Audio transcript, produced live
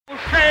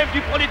chefs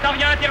du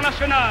prolétariat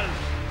international,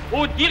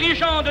 aux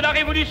dirigeants de la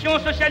révolution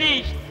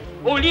socialiste,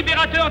 aux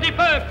libérateurs des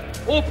peuples,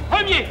 aux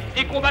premiers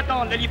des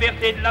combattants de la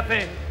liberté et de la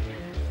paix.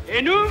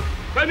 Et nous,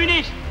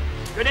 communistes,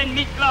 que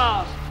l'ennemi de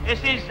classe et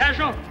ses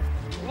agents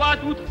croient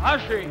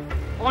outrager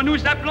en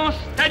nous appelant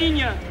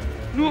staliniens,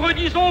 nous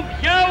redisons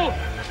bien haut,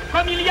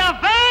 comme il y a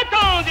 20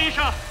 ans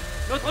déjà,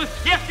 notre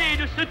fierté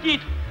de ce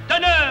titre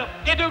d'honneur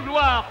et de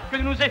gloire que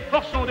nous nous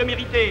efforçons de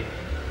mériter.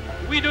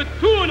 Oui, de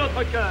tout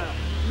notre cœur,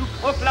 nous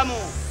proclamons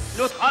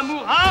notre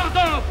amour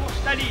ardent pour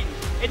Staline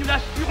et nous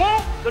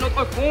l'assurons de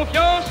notre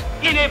confiance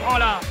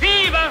inébranlable.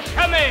 Vive à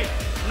jamais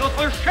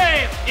notre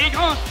cher et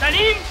grand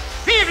Staline,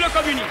 vive le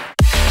communisme!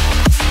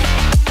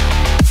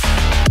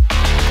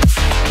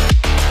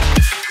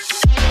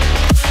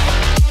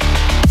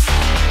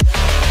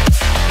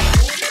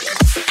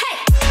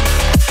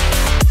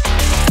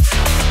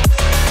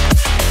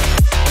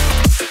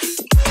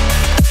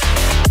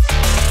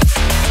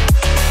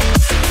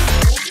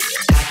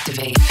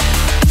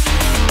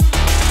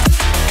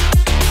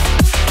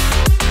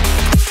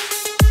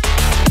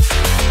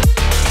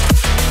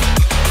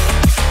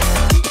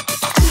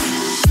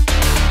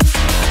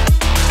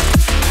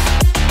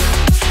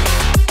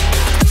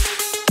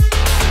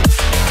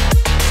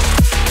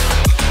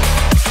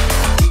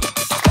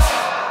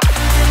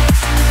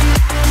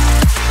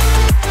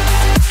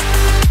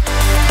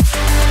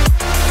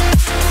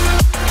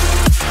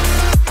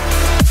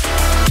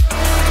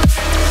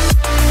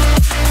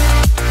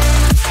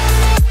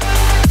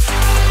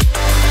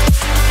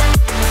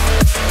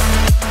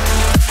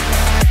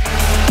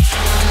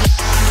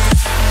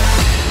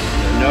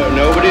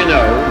 Nobody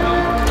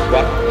knows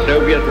what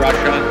Soviet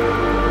Russia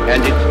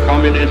and its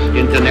communist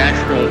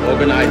international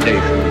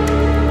organization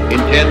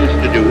intends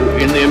to do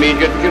in the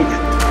immediate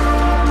future,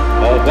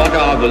 or what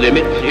are the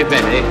limits, if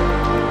any,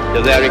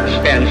 to their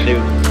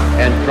expansive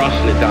and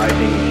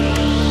proselytizing